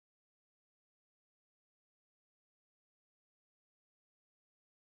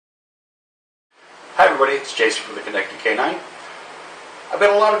Hi everybody, it's Jason from the Connected Canine. I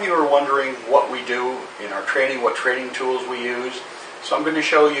bet a lot of you are wondering what we do in our training, what training tools we use. So I'm going to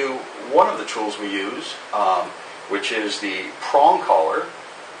show you one of the tools we use, which is the prong collar.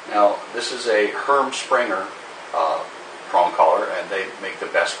 Now this is a Herm Sprenger prong collar, and they make the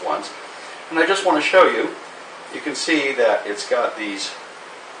best ones. And I just want to show you, you can see that it's got these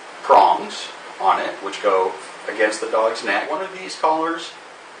prongs on it which go against the dog's neck. One of these collars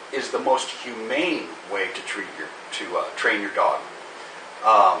is the most humane way to train your dog.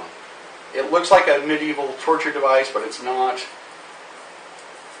 It looks like a medieval torture device, but it's not.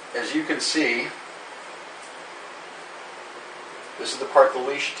 As you can see, this is the part the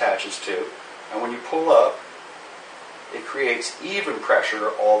leash attaches to, and when you pull up, it creates even pressure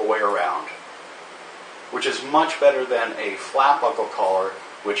all the way around, which is much better than a flat buckle collar,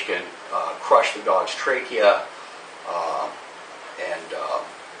 which can crush the dog's trachea and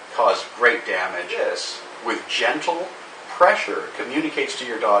cause great damage. This, with gentle pressure, communicates to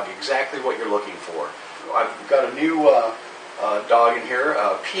your dog exactly what you're looking for. I've got a new dog in here,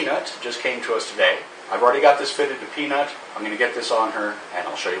 Peanut, just came to us today. I've already got this fitted to Peanut. I'm going to get this on her, and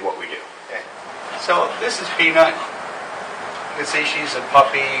I'll show you what we do. Okay. So this is Peanut. You can see she's a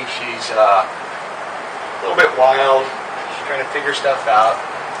puppy. She's a little bit wild. She's trying to figure stuff out.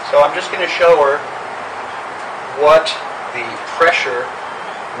 So I'm just going to show her what the pressure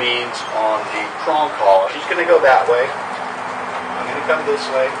means on the prong collar. She's going to go that way. I'm going to come this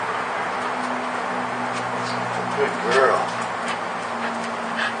way. Good girl.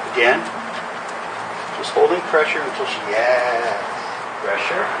 Again, just holding pressure until she, yes,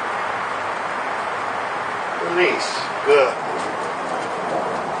 pressure, release, good.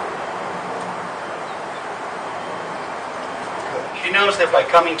 She knows that by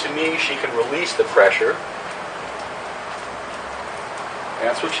coming to me, she can release the pressure.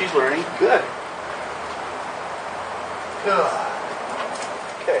 That's what she's learning. Good. Good.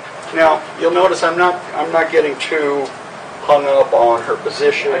 Okay. Now you'll notice I'm not getting too hung up on her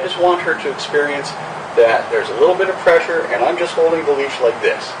position. I just want her to experience that there's a little bit of pressure, and I'm just holding the leash like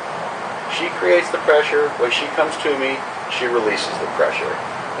this. She creates the pressure. When she comes to me, she releases the pressure,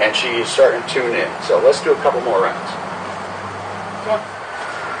 and she is starting to tune in. So let's do a couple more rounds. Come on.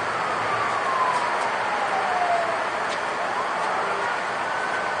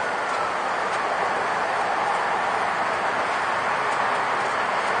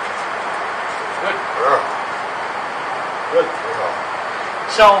 Good girl. Good girl.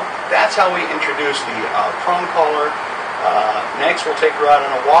 So that's how we introduce the prong collar. Next, we'll take her out on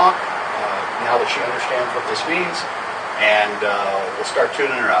a walk, now that she understands what this means, and we'll start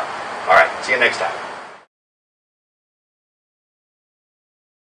tuning her up. All right, see you next time.